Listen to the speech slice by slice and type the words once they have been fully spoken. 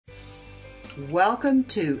Welcome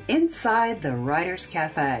to Inside the Writer's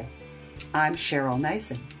Cafe. I'm Cheryl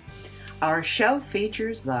Nason. Our show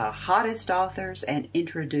features the hottest authors and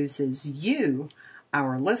introduces you,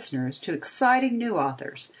 our listeners, to exciting new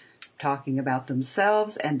authors talking about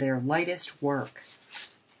themselves and their latest work.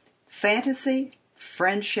 Fantasy,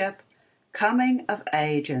 friendship, coming of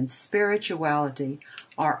age, and spirituality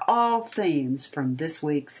are all themes from this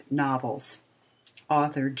week's novels.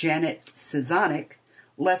 Author Janet Cieszonik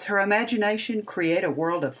lets her imagination create a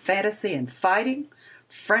world of fantasy and fighting,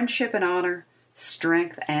 friendship and honor,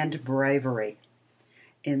 strength and bravery.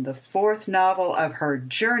 In the fourth novel of her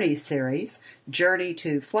Journey series, Journey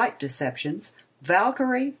to Flight Deceptions,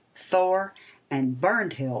 Valkyrie, Thor, and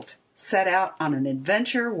Burnhild set out on an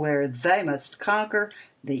adventure where they must conquer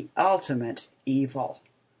the ultimate evil.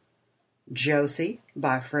 Josie,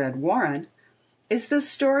 by Fred Warren, is the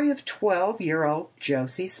story of 12-year-old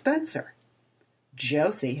Josie Spencer.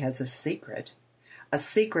 Josie has a secret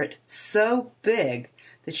so big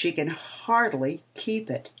that she can hardly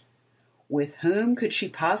keep it. With whom could she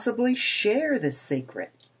possibly share this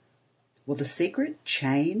secret? Will the secret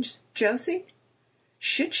change Josie?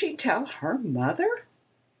 Should she tell her mother?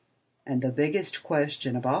 And the biggest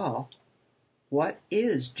question of all, what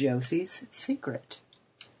is Josie's secret?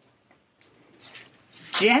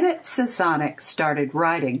 Janet Cieszonik started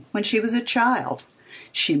writing when she was a child.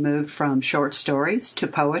 She moved from short stories to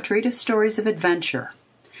poetry to stories of adventure.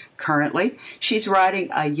 Currently, she's writing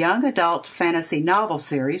a young adult fantasy novel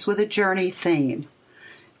series with a journey theme.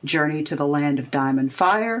 Journey to the Land of Diamond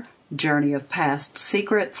Fire, Journey of Past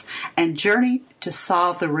Secrets, and Journey to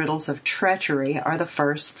Solve the Riddles of Treachery are the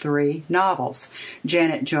first three novels.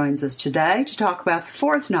 Janet joins us today to talk about the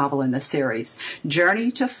fourth novel in the series,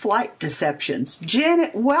 Journey to Flight Deceptions.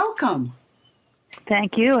 Janet, welcome.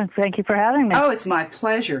 Thank you, and thank you for having me. Oh, it's my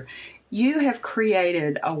pleasure. You have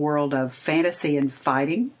created a world of fantasy and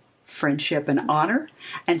fighting, friendship and honor,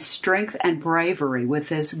 and strength and bravery with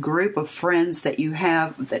this group of friends that you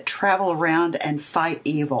have that travel around and fight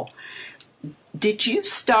evil. Did you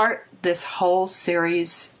start this whole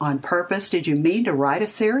series on purpose? Did you mean to write a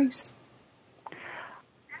series?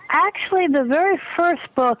 Actually, the very first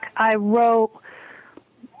book I wrote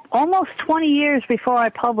almost 20 years before I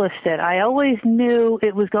published it. I always knew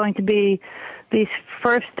it was going to be these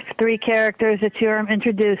first three characters that you're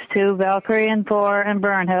introduced to, Valkyrie and Thor and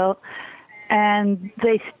Burnhild, and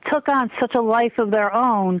they took on such a life of their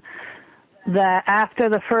own that after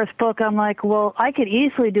the first book, I'm like, well, I could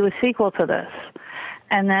easily do a sequel to this.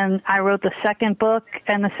 And then I wrote the second book,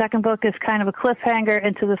 and the second book is kind of a cliffhanger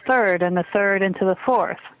into the third, and the third into the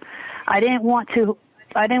fourth. I didn't want to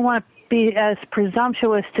be as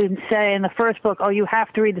presumptuous to say in the first book, oh, you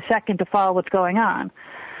have to read the second to follow what's going on.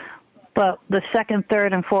 But the second,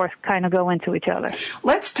 third, and fourth kind of go into each other.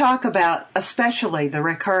 Let's talk about especially the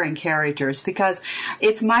recurring characters, because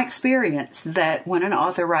it's my experience that when an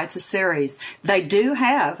author writes a series, they do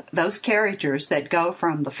have those characters that go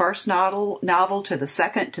from the first novel to the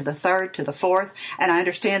second, to the third, to the fourth, and I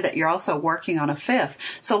understand that you're also working on a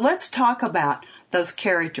fifth. So let's talk about those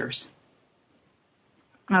characters.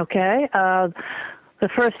 Okay. The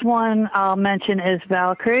first one I'll mention is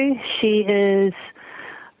Valkyrie. She is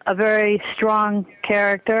a very strong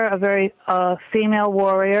character, a very female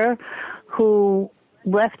warrior who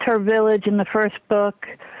left her village in the first book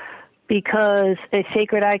because a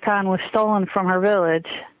sacred icon was stolen from her village.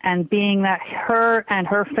 And being that her and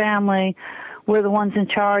her family were the ones in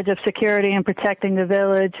charge of security and protecting the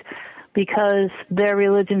village, because their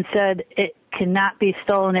religion said it cannot be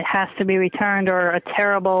stolen, it has to be returned, or a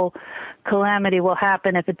terrible calamity will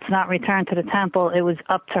happen if it's not returned to the temple. It was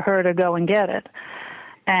up to her to go and get it.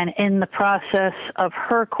 And in the process of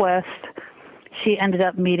her quest, she ended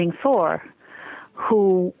up meeting Thor,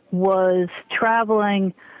 who was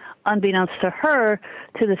traveling, unbeknownst to her,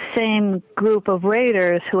 to the same group of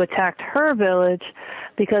raiders who attacked her village,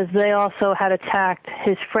 because they also had attacked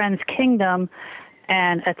his friend's kingdom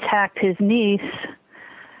and attacked his niece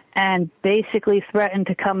and basically threatened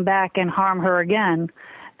to come back and harm her again.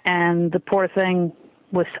 And the poor thing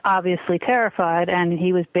was obviously terrified, and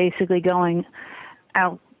he was basically going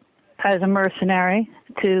out as a mercenary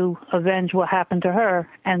to avenge what happened to her.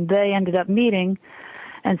 And they ended up meeting,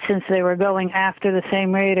 and since they were going after the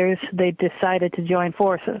same raiders, they decided to join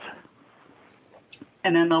forces.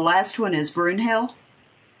 And then the last one is Brunhild?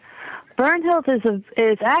 Burnhild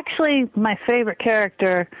is actually my favorite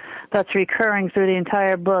character that's recurring through the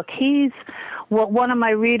entire book. He's what one of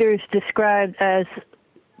my readers described as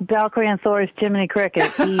Valkyrie and Thor's Jiminy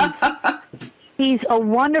Cricket. He's a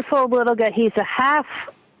wonderful little guy. He's a half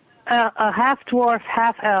dwarf,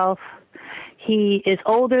 half elf. He is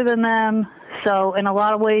older than them, So in a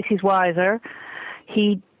lot of ways, he's wiser.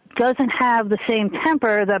 He doesn't have the same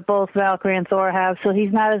temper that both Valkyrie and Thor have, so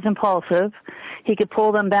he's not as impulsive. He could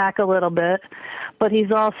pull them back a little bit, but he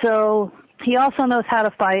also knows how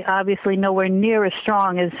to fight, obviously nowhere near as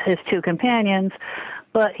strong as his two companions,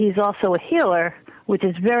 but he's also a healer, which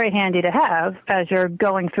is very handy to have as you're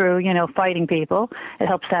going through, fighting people. It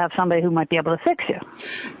helps to have somebody who might be able to fix you.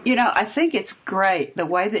 I think it's great the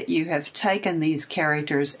way that you have taken these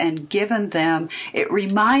characters and given them, it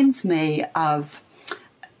reminds me of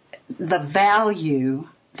the value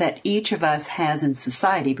that each of us has in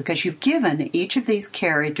society, because you've given each of these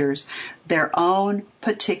characters their own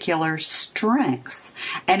particular strengths.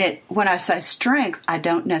 And when I say strength, I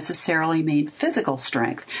don't necessarily mean physical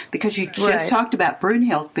strength, because you just talked about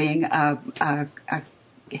Brunhild being a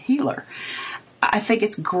healer. I think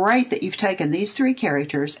it's great that you've taken these three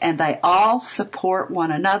characters and they all support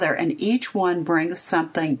one another, and each one brings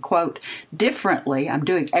something, quote, differently, I'm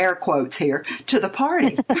doing air quotes here, to the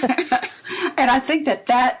party. And I think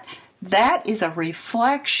that is a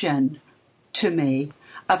reflection to me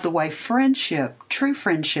of the way true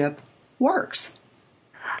friendship works.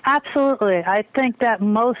 Absolutely. I think that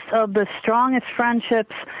most of the strongest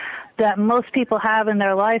friendships that most people have in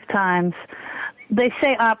their lifetimes, they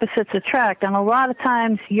say opposites attract, and a lot of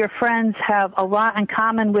times your friends have a lot in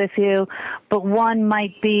common with you, but one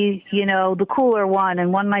might be, the cooler one,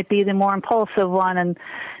 and one might be the more impulsive one, and,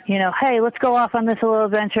 hey, let's go off on this little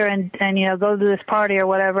adventure and go to this party or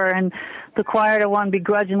whatever, and the quieter one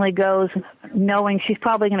begrudgingly goes, knowing she's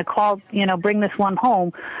probably going to bring this one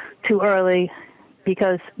home too early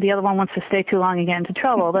because the other one wants to stay too long and get into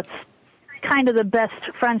trouble. That's kind of the best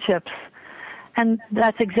friendships. And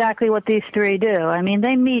that's exactly what these three do. I mean,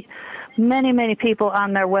 they meet many, many people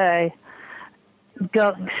on their way.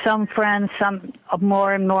 Some friends, some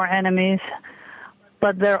more and more enemies.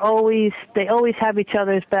 But they always have each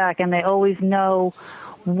other's back, and they always know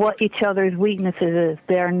what each other's weaknesses is.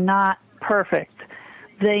 They're not perfect.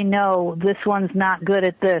 They know this one's not good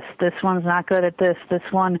at this. This one's not good at this. This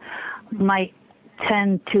one might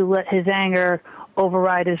tend to let his anger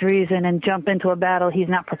override his reason and jump into a battle he's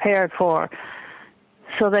not prepared for.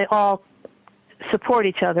 So they all support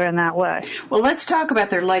each other in that way. Well, let's talk about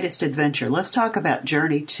their latest adventure. Let's talk about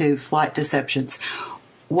Journey to Flight Deceptions.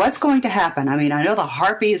 What's going to happen? I mean, I know the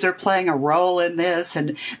Harpies are playing a role in this,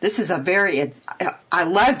 and this is I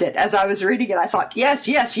loved it. As I was reading it, I thought, yes,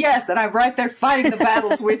 yes, yes, and I'm right there fighting the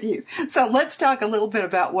battles with you. So let's talk a little bit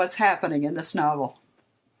about what's happening in this novel.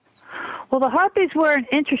 Well, the Harpies were an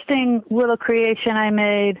interesting little creation I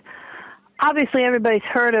made. Obviously, everybody's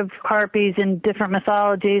heard of Harpies in different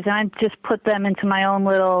mythologies, and I just put them into my own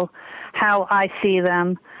little how I see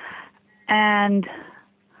them. And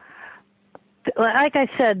like I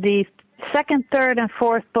said, the second, third, and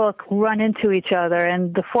fourth book run into each other,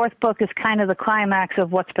 and the fourth book is kind of the climax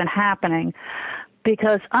of what's been happening.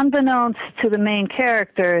 Because unbeknownst to the main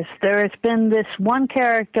characters, there has been this one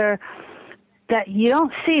character that you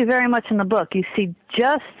don't see very much in the book. You see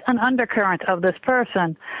just an undercurrent of this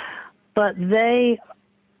person, but they,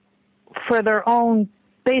 for their own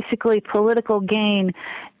basically political gain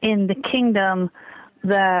in the kingdom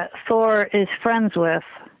that Thor is friends with,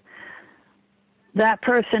 that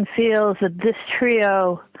person feels that this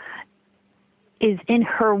trio is in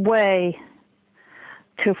her way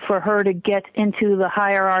for her to get into the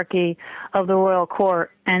hierarchy of the royal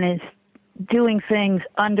court, and is doing things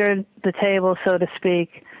under the table, so to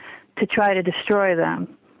speak, to try to destroy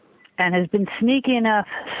them, and has been sneaky enough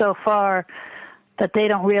so far that they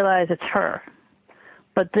don't realize it's her.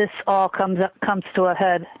 But this all comes to a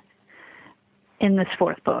head in this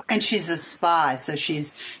fourth book. And she's a spy, so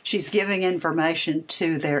she's giving information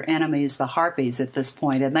to their enemies, the Harpies, at this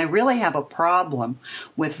point, and they really have a problem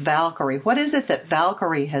with Valkyrie. What is it that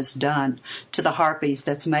Valkyrie has done to the Harpies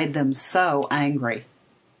that's made them so angry?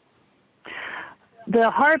 The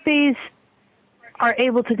Harpies are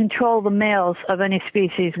able to control the males of any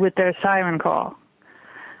species with their siren call.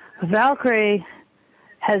 Valkyrie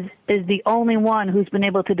is the only one who's been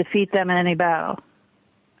able to defeat them in any battle,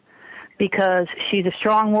 because she's a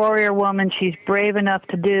strong warrior woman. She's brave enough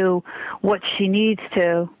to do what she needs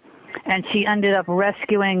to, and she ended up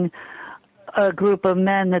rescuing a group of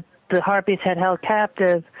men that the Harpies had held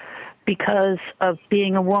captive. Because of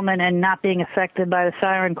being a woman and not being affected by the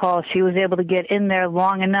siren call, she was able to get in there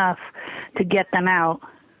long enough to get them out.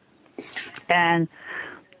 And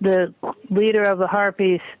the leader of the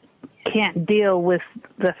Harpies can't deal with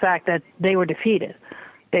the fact that they were defeated,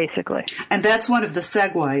 basically. And that's one of the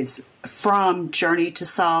segues from Journey to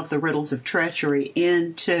Solve the Riddles of Treachery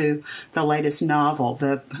into the latest novel,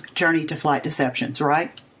 the Journey to Flight Deceptions,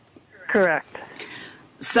 right? Correct.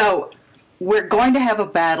 So we're going to have a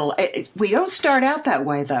battle. We don't start out that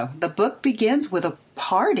way, though. The book begins with a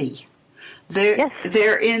party.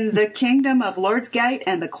 They're in the kingdom of Lord's Gate,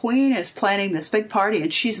 and the queen is planning this big party,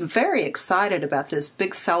 and she's very excited about this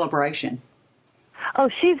big celebration. Oh,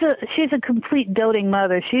 she's a complete doting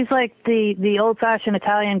mother. She's like the old-fashioned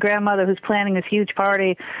Italian grandmother who's planning this huge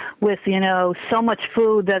party with, so much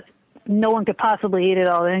food that no one could possibly eat it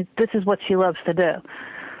all. And this is what she loves to do.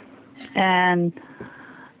 And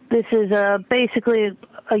this is basically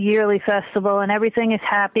a yearly festival, and everything is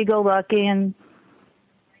happy-go-lucky, and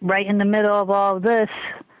right in the middle of all of this,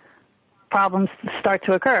 problems start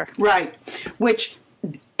to occur. Right, which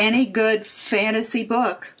any good fantasy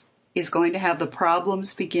book is going to have the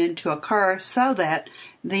problems begin to occur so that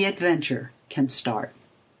the adventure can start.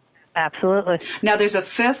 Absolutely. Now, there's a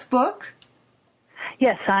fifth book?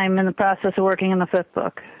 Yes, I'm in the process of working on the fifth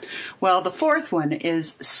book. Well, the fourth one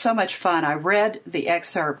is so much fun. I read the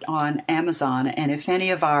excerpt on Amazon, and if any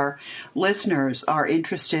of our listeners are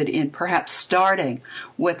interested in perhaps starting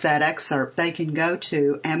with that excerpt, they can go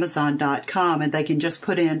to Amazon.com and they can just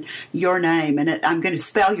put in your name. And I'm going to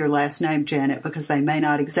spell your last name, Janet, because they may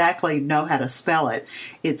not exactly know how to spell it.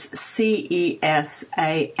 It's Cesanek.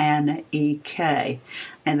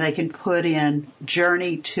 And they can put in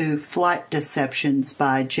Journey to Flight Deceptions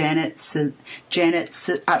by Janet.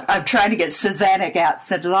 I'm trying to get Cesanek out.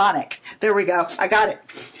 Cesanek. There we go. I got it.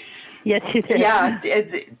 Yes, you did. Yeah.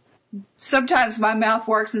 Sometimes my mouth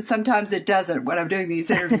works and sometimes it doesn't when I'm doing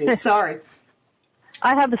these interviews. Sorry.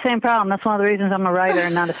 I have the same problem. That's one of the reasons I'm a writer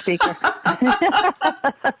and not a speaker.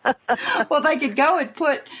 Well, they could go and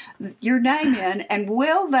put your name in, and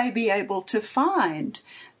will they be able to find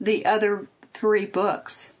the other 3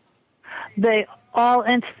 books? They all,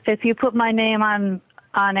 if you put my name on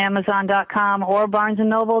Amazon.com or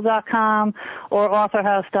BarnesandNoble.com or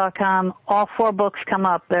AuthorHouse.com, all 4 books come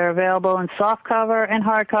up. They're available in softcover and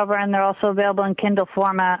hardcover, and they're also available in Kindle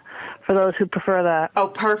format for those who prefer that. Oh,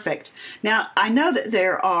 perfect. Now, I know that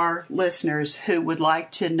there are listeners who would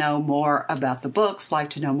like to know more about the books, like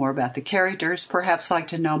to know more about the characters, perhaps like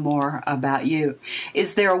to know more about you.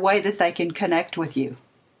 Is there a way that they can connect with you?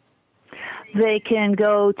 They can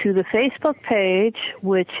go to the Facebook page,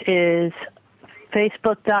 which is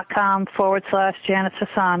facebook.com/Janet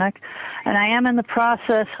Cesanek. And I am in the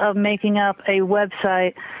process of making up a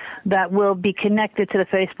website that will be connected to the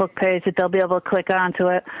Facebook page that they'll be able to click onto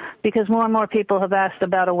it, because more and more people have asked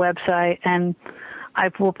about a website, and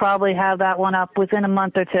I will probably have that one up within a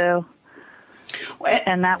month or 2.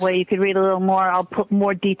 And that way you could read a little more. I'll put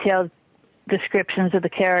more detailed descriptions of the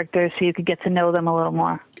characters so you could get to know them a little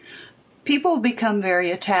more. People become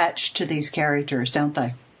very attached to these characters, don't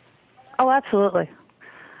they? Oh, absolutely.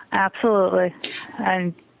 Absolutely.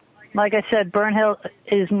 And like I said, Burnhill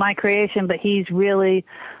is my creation, but he's really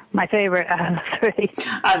my favorite out of the 3.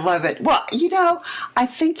 I love it. Well, I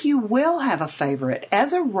think you will have a favorite.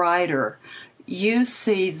 As a writer, you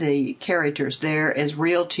see the characters there as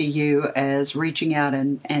real to you as reaching out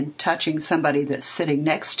and touching somebody that's sitting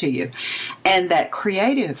next to you. And that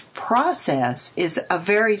creative process is a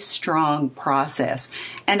very strong process.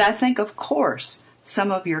 And I think, of course,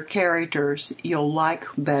 some of your characters you'll like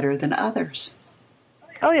better than others.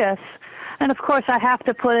 Oh, yes. And, of course, I have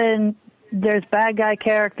to put in, there's bad guy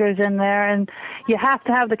characters in there, and you have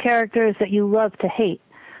to have the characters that you love to hate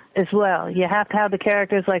as well. You have to have the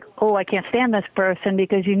characters like, oh, I can't stand this person,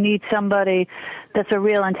 because you need somebody that's a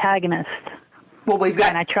real antagonist. Well,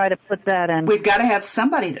 and I try to put that in. We've got to have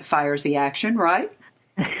somebody that fires the action, right?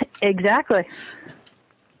 Exactly.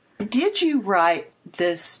 Did you write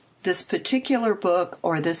this particular book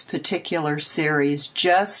or this particular series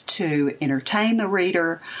just to entertain the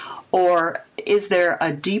reader, or is there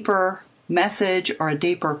a deeper message or a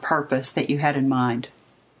deeper purpose that you had in mind?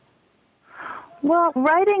 Well,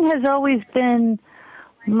 writing has always been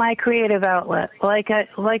my creative outlet. Like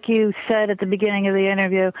you said at the beginning of the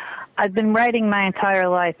interview, I've been writing my entire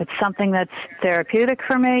life. It's something that's therapeutic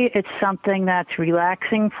for me. It's something that's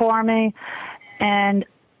relaxing for me. And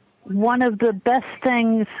one of the best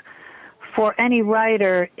things for any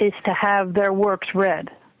writer is to have their works read.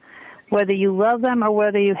 Whether you love them or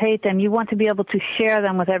whether you hate them, you want to be able to share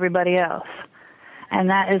them with everybody else. And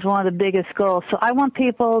that is one of the biggest goals. So I want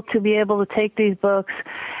people to be able to take these books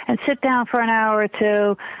and sit down for an hour or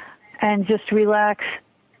 2 and just relax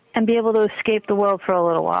and be able to escape the world for a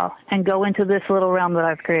little while and go into this little realm that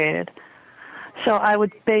I've created. So I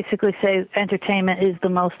would basically say entertainment is the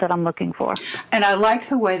most that I'm looking for. And I like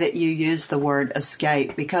the way that you use the word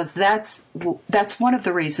escape, because that's that's one of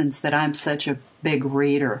the reasons that I'm such a big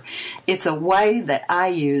reader. It's a way that I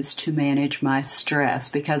use to manage my stress,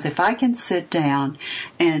 because if I can sit down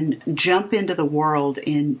and jump into the world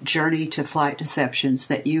in Journey to Flight Deceptions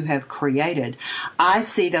that you have created, I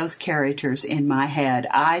see those characters in my head.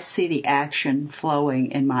 I see the action flowing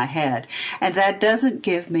in my head. And that doesn't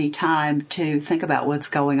give me time to think about what's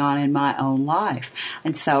going on in my own life.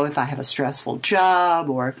 And so if I have a stressful job,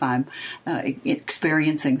 or if I'm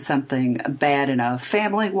experiencing something bad in a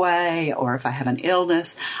family way, or if I have an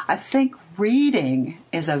illness, I think reading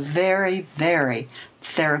is a very, very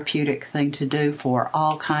therapeutic thing to do for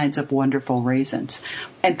all kinds of wonderful reasons.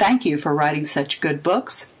 And thank you for writing such good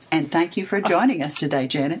books, and thank you for joining us today,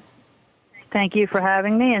 Janet. Thank you for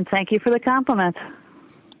having me, and thank you for the compliment.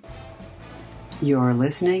 You're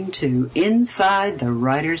listening to Inside the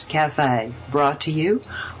Writers Cafe, brought to you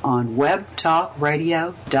on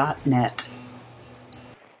webtalkradio.net.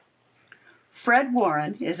 Fred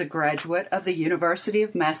Warren is a graduate of the University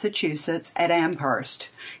of Massachusetts at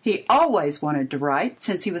Amherst. He always wanted to write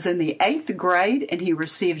since he was in the 8th grade, and he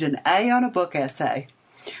received an A on a book essay.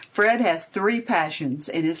 Fred has 3 passions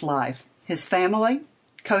in his life: his family,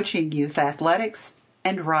 coaching youth athletics,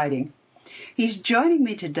 and writing. He's joining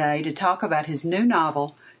me today to talk about his new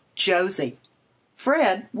novel, Josie.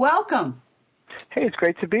 Fred, welcome. Hey, it's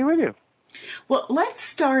great to be with you. Well, let's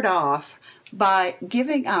start off by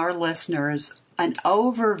giving our listeners an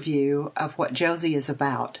overview of what Josie is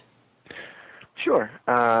about. Sure.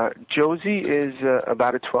 Josie is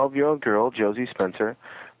about a 12-year-old girl, Josie Spencer,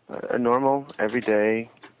 a normal, everyday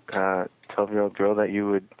 12-year-old girl that you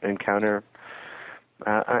would encounter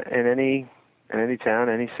in any town,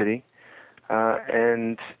 any city.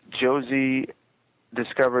 And Josie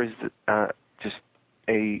discovers just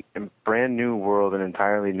a brand new world, an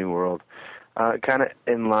entirely new world, kind of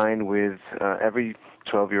in line with every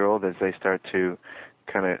 12-year-old as they start to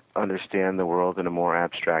kind of understand the world in a more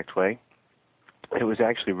abstract way. It was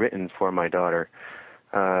actually written for my daughter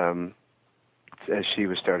as she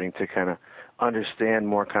was starting to kind of understand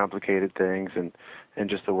more complicated things and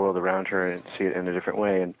just the world around her and see it in a different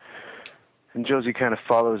way. And Josie kind of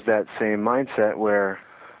follows that same mindset where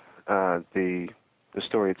the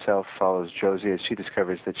story itself follows Josie as she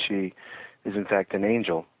discovers that she is in fact an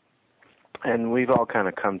angel. And we've all kind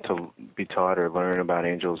of come to be taught or learn about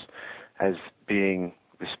angels as being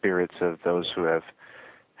the spirits of those who have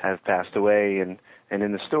passed away. And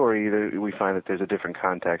in the story, we find that there's a different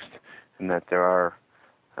context, and that there are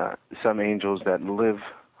some angels that live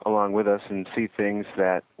along with us and see things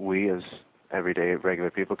that we as everyday regular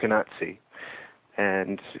people cannot see.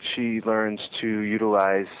 And she learns to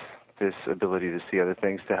utilize this ability to see other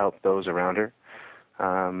things to help those around her.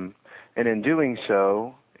 And in doing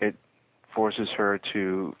so, it forces her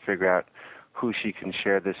to figure out who she can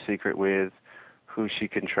share this secret with, who she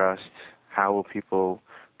can trust, how will people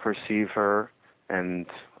perceive her, and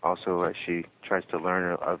also as she tries to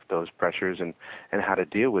learn of those pressures and how to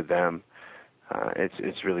deal with them.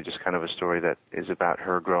 It's really just kind of a story that is about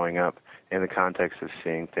her growing up in the context of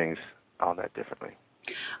seeing things all that differently.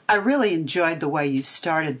 I really enjoyed the way you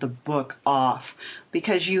started the book off,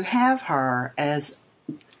 because you have her as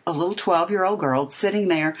a little 12-year-old girl sitting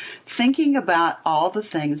there thinking about all the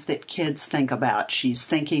things that kids think about. She's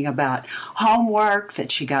thinking about homework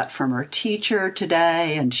that she got from her teacher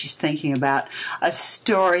today, and she's thinking about a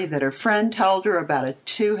story that her friend told her about a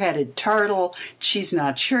 2-headed turtle. She's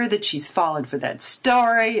not sure that she's fallen for that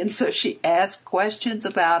story, and so she asked questions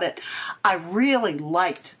about it. I really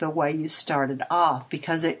liked the way you started off,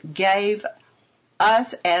 because it gave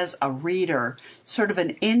us as a reader sort of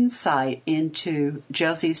an insight into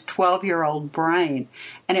Josie's 12-year-old brain,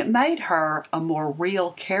 and it made her a more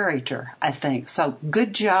real character, I think. So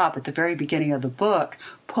good job at the very beginning of the book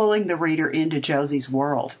pulling the reader into Josie's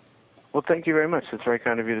world. Well, thank you very much. That's very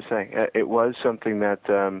kind of you to say. It was something that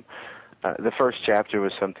the first chapter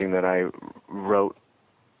was something that I rewrote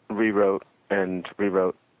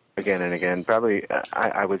again and again, probably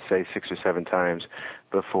I would say 6 or 7 times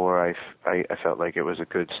before I felt like it was a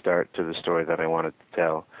good start to the story that I wanted to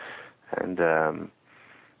tell. And,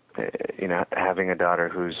 having a daughter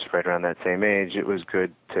who's right around that same age, it was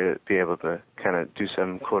good to be able to kind of do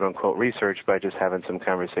some quote-unquote research by just having some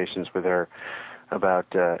conversations with her about,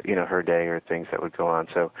 her day or things that would go on.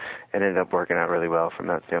 So it ended up working out really well from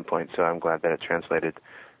that standpoint. So I'm glad that it translated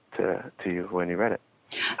to you when you read it.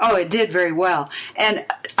 Oh, it did very well. And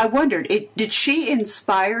I wondered, did she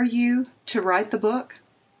inspire you to write the book?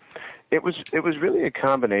 It was really a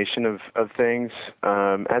combination of things.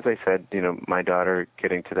 As I said, my daughter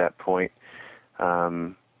getting to that point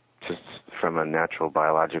just from a natural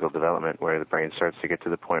biological development where the brain starts to get to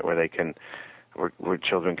the point where where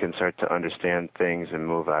children can start to understand things and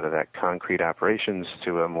move out of that concrete operations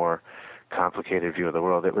to a more complicated view of the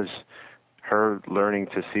world. It was her learning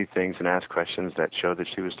to see things and ask questions that showed that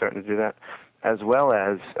she was starting to do that, as well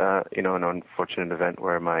as, an unfortunate event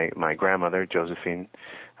where my grandmother, Josephine,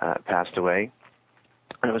 passed away.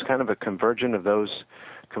 And it was kind of a convergence of those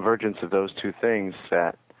two things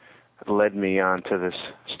that led me on to this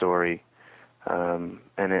story, and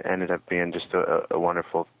it ended up being just a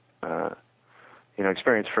wonderful,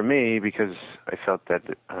 experience for me, because I felt that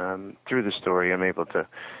through the story I'm able to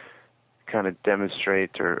kind of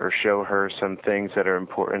demonstrate or show her some things that are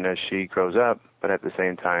important as she grows up, but at the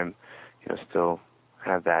same time, still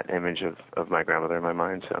have that image of my grandmother in my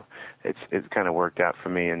mind. So it's kind of worked out for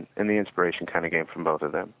me, and the inspiration kind of came from both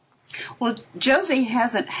of them. Well, Josie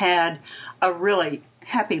hasn't had a really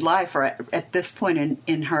happy life at this point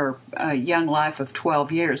in her young life of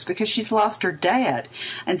 12 years, because she's lost her dad.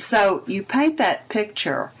 And so you paint that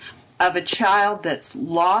picture of a child that's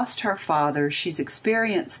lost her father. She's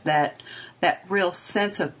experienced that real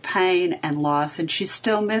sense of pain and loss, and she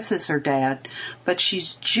still misses her dad, but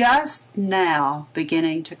she's just now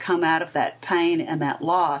beginning to come out of that pain and that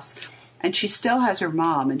loss. And she still has her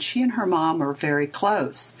mom, and she and her mom are very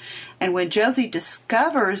close. And when Josie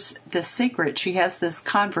discovers the secret, she has this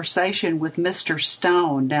conversation with Mr.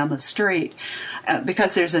 Stone down the street,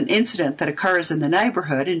 because there's an incident that occurs in the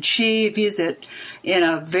neighborhood, and she views it in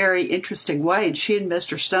a very interesting way. And she and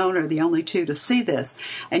Mr. Stone are the only two to see this.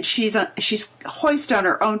 And she's hoist on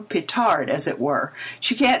her own petard, as it were.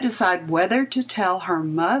 She can't decide whether to tell her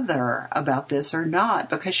mother about this or not,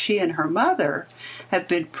 because she and her mother have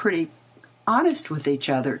been pretty honest with each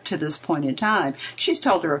other to this point in time. She's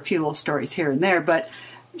told her a few little stories here and there, but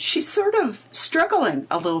she's sort of struggling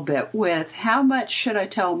a little bit with how much should I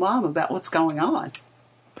tell Mom about what's going on.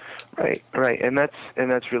 Right, and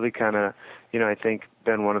that's really kind of, I think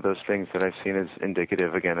been one of those things that I've seen as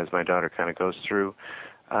indicative, again, as my daughter kind of goes through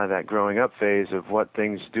that growing up phase of what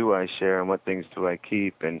things do I share and what things do I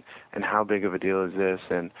keep, and how big of a deal is this,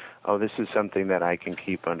 and this is something that I can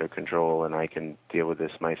keep under control and I can deal with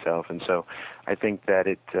this myself. And so I think that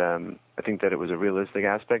it was a realistic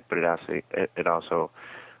aspect, but it also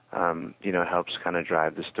helps kind of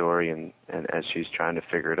drive the story, and as she's trying to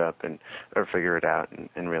figure it out and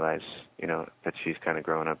realize that she's kind of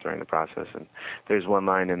growing up during the process. And there's one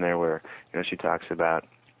line in there where she talks about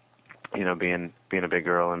being a big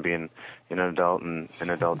girl and being an adult, and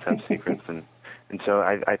adults have secrets, and so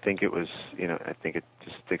I think it was I think it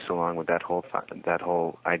just sticks along with that whole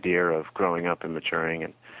idea of growing up and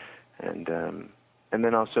maturing, and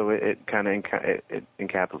then also it kind of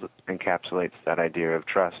encapsulates that idea of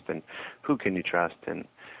trust, and who can you trust, and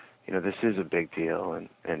this is a big deal,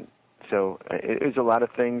 and so there's a lot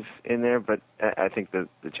of things in there, but I think the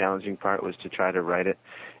challenging part was to try to write it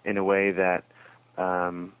in a way that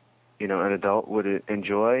an adult would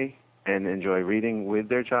enjoy reading with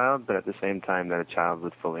their child, but at the same time that a child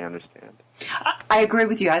would fully understand. I agree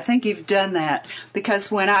with you. I think you've done that, because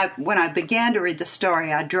when I began to read the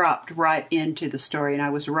story, I dropped right into the story, and I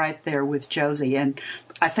was right there with Josie. And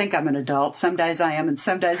I think I'm an adult. Some days I am, and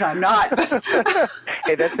some days I'm not.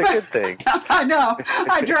 Hey, that's a good thing. I know.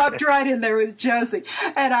 I dropped right in there with Josie,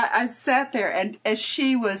 and I sat there, and as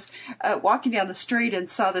she was walking down the street and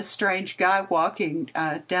saw this strange guy walking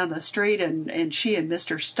down the street, and she and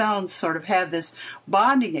Mr. Stone sort of have this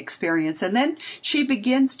bonding experience, and then she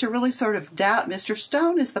begins to really sort of doubt Mr.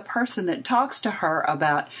 Stone is the person that talks to her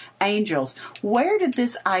about angels. Where did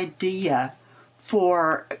this idea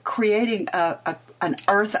for creating an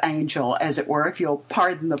earth angel, as it were, if you'll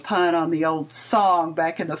pardon the pun on the old song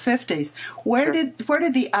back in the 50s, where did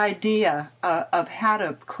the idea of how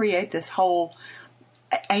to create this whole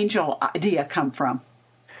angel idea come from?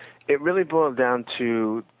 It really boiled down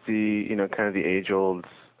to the kind of the age-old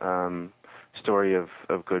story of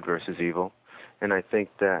good versus evil. And I think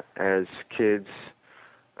that as kids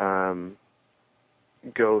go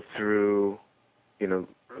through,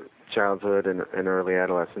 childhood and early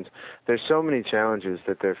adolescence, there's so many challenges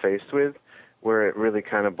that they're faced with, where it really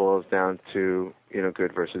kind of boils down to,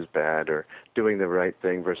 good versus bad, or doing the right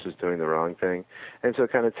thing versus doing the wrong thing. And so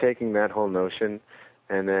kind of taking that whole notion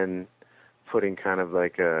and then putting kind of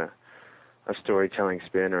like a storytelling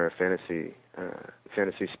spin or a fantasy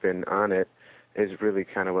spin on it is really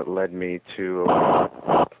kind of what led me to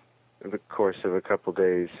the course of a couple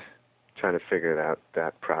days trying to figure out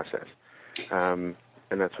that process. And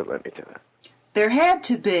that's what led me to that. There had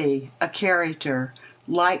to be a character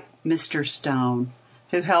like Mr. Stone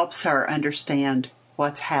who helps her understand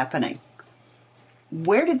what's happening.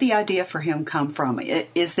 where did the idea for him come from?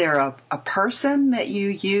 Is there a person that you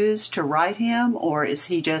used to write him, or is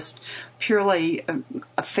he just purely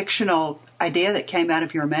a fictional idea that came out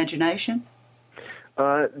of your imagination?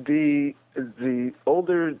 The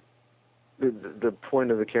older, the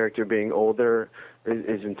point of the character being older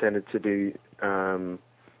is intended to be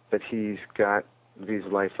that he's got these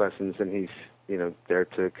life lessons and he's there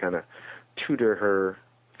to kind of tutor her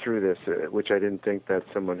through this, which I didn't think that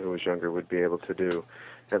someone who was younger would be able to do,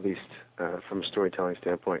 at least from a storytelling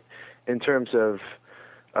standpoint. In terms of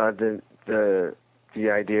the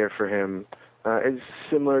idea for him, is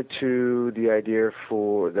similar to the idea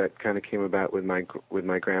that kind of came about with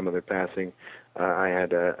my grandmother passing. I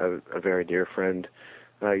had a very dear friend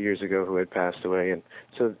years ago who had passed away, and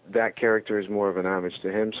so that character is more of an homage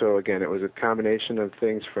to him. So again, it was a combination of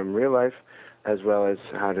things from real life, as well as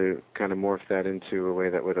how to kind of morph that into a way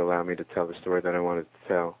that would allow me to tell the story that I wanted to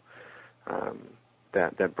tell,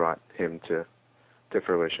 that brought him to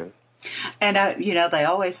fruition. And, they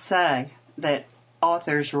always say that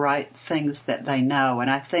authors write things that they know,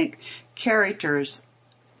 and I think characters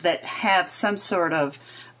that have some sort of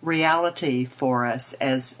reality for us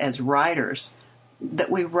as writers,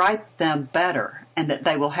 that we write them better, and that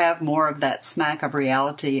they will have more of that smack of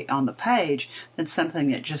reality on the page than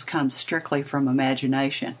something that just comes strictly from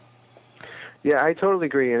imagination. Yeah, I totally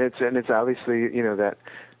agree, and it's obviously that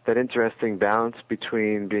interesting balance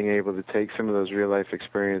between being able to take some of those real life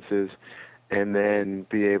experiences and then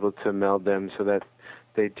be able to meld them so that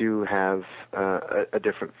they do have a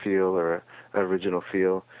different feel or an original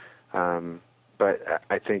feel. But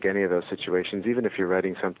I think any of those situations, even if you're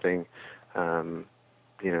writing something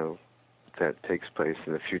that takes place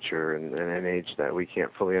in the future and an age that we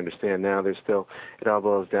can't fully understand now, it all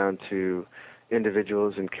boils down to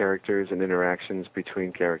individuals and characters and interactions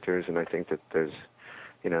between characters, and I think that there's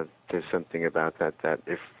something about that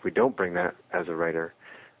if we don't bring that as a writer,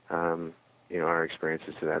 our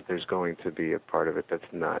experiences to that, there's going to be a part of it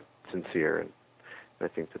that's not sincere, and I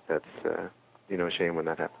think that's a shame when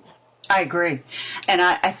that happens. I agree. And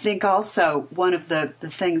I think also one of the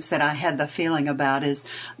things that I had the feeling about is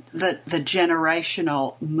the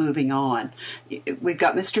generational moving on. We've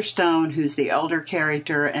got Mr. Stone, who's the older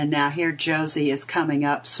character, and now here Josie is coming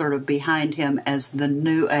up sort of behind him as the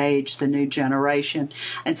new age, the new generation.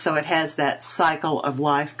 And so it has that cycle of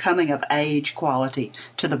life, coming of age quality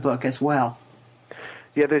to the book as well.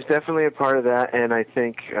 Yeah, there's definitely a part of that, and I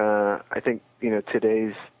think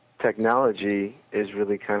today's technology is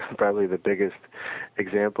really kind of probably the biggest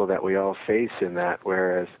example that we all face in that,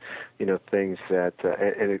 whereas, things that,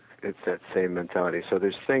 and it's that same mentality. So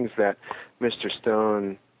there's things that Mr.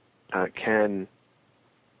 Stone can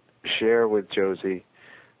share with Josie,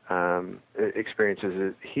 experiences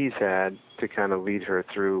that he's had to kind of lead her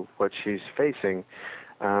through what she's facing.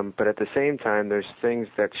 But at the same time, there's things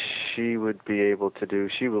that she will be able to do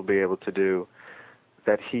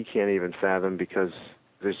that he can't even fathom, because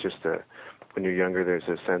there's just when you're younger, there's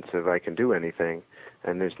a sense of I can do anything,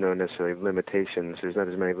 and there's no necessarily limitations. There's not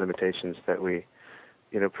as many limitations that we,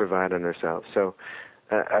 provide on ourselves. So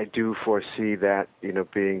I do foresee that,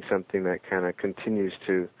 being something that kind of continues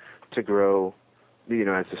to grow,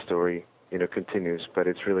 as the story, continues. But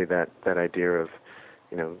it's really that idea of,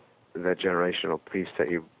 that generational piece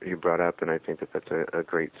that you brought up, and I think that's a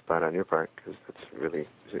great spot on your part, because that's really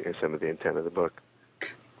some of the intent of the book.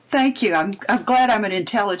 Thank you. I'm glad I'm an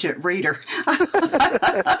intelligent reader.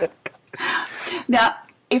 Now,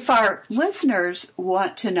 if our listeners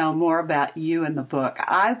want to know more about you and the book,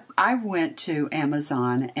 I went to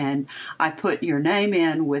Amazon and I put your name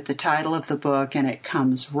in with the title of the book, and it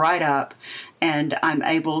comes right up, and I'm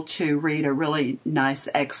able to read a really nice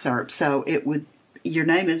excerpt. So your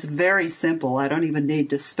name is very simple. I don't even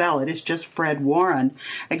need to spell it. It's just Fred Warren,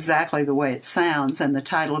 exactly the way it sounds. And the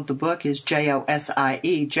title of the book is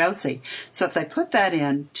Josie, Josie. So if they put that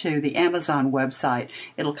into the Amazon website,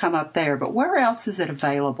 it'll come up there. But where else is it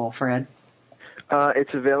available, Fred?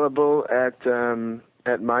 It's available at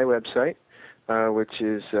my website, which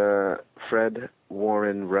is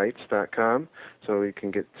fredwarrenwrites.com. So you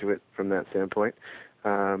can get to it from that standpoint.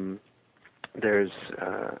 There's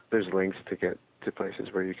links to get to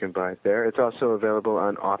places where you can buy it there. It's also available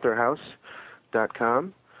on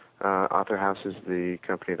authorhouse.com. Authorhouse is the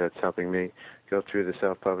company that's helping me go through the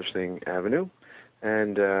self-publishing avenue.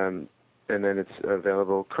 And then it's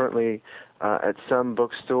available currently at some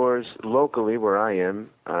bookstores locally where I am,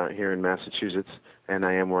 here in Massachusetts, and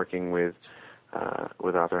I am working with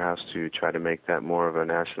Authorhouse to try to make that more of a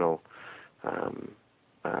national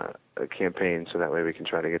a campaign, so that way we can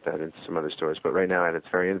try to get that into some other stores. But right now, at its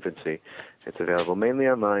very infancy, it's available mainly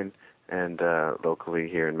online, and locally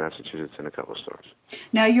here in Massachusetts in a couple stores.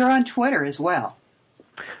 Now, you're on Twitter as well.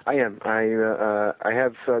 I am. I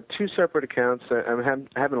have two separate accounts. I'm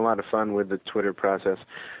having a lot of fun with the Twitter process.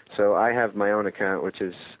 So I have my own account, which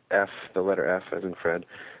is the letter F as in Fred,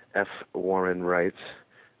 F Warren Writes.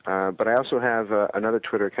 But I also have another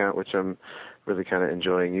Twitter account, which I'm really kind of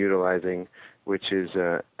enjoying utilizing, which is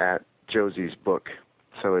at Josie's Book.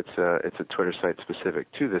 So it's a Twitter site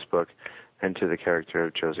specific to this book and to the character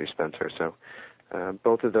of Josie Spencer. So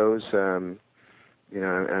both of those, I'm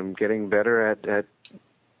getting better at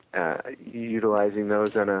utilizing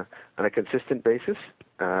those on a consistent basis.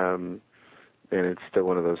 And it's still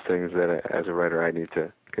one of those things that, as a writer, I need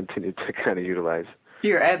to continue to kind of utilize.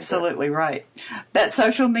 You're absolutely right. That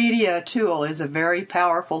social media tool is a very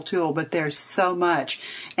powerful tool, but there's so much,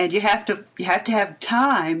 and you have to have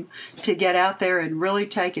time to get out there and really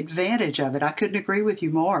take advantage of it. I couldn't agree with you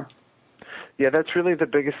more. Yeah, that's really the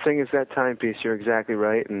biggest thing, is that time piece. You're exactly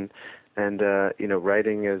right, and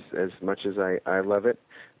writing as much as I love it,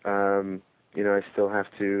 I still have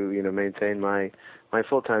to maintain my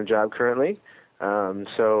full-time job currently,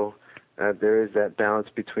 so. There is that balance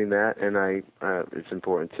between that, and it's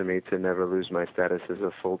important to me to never lose my status as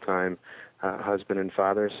a full-time husband and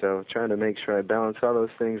father. So trying to make sure I balance all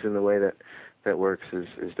those things in the way that works is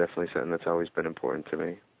definitely something that's always been important to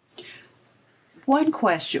me. One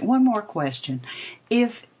more question.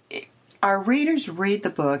 If our readers read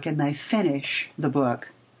the book and they finish the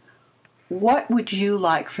book, what would you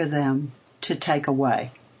like for them to take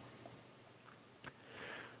away?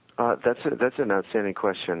 That's an outstanding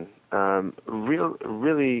question.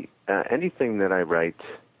 Really, anything that I write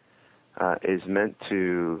is meant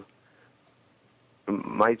to.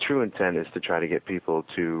 My true intent is to try to get people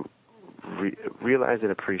to realize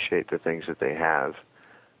and appreciate the things that they have,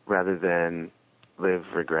 rather than live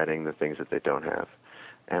regretting the things that they don't have.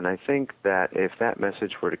 And I think that if that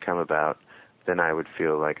message were to come about, then I would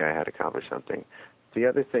feel like I had accomplished something. The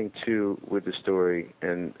other thing too with the story,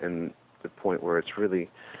 and the point where it's really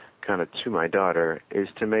kind of to my daughter, is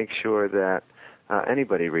to make sure that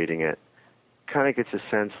anybody reading it kind of gets a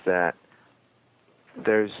sense that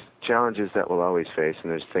there's challenges that we'll always face,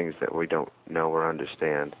 and there's things that we don't know or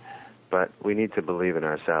understand, but we need to believe in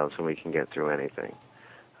ourselves and we can get through anything.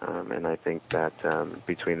 And I think that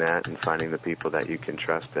between that and finding the people that you can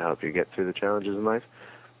trust to help you get through the challenges in life,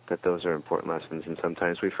 that those are important lessons, and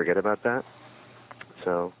sometimes we forget about that.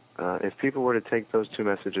 So if people were to take those two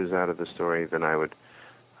messages out of the story, then I would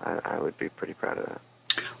be pretty proud of that.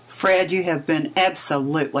 Fred, you have been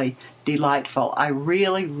absolutely delightful. I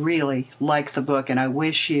really, really like the book, and I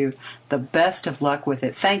wish you the best of luck with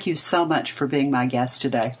it. Thank you so much for being my guest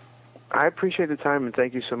today. I appreciate the time, and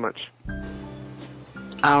thank you so much.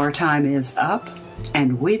 Our time is up,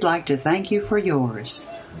 and we'd like to thank you for yours.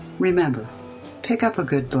 Remember, pick up a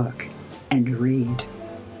good book and read.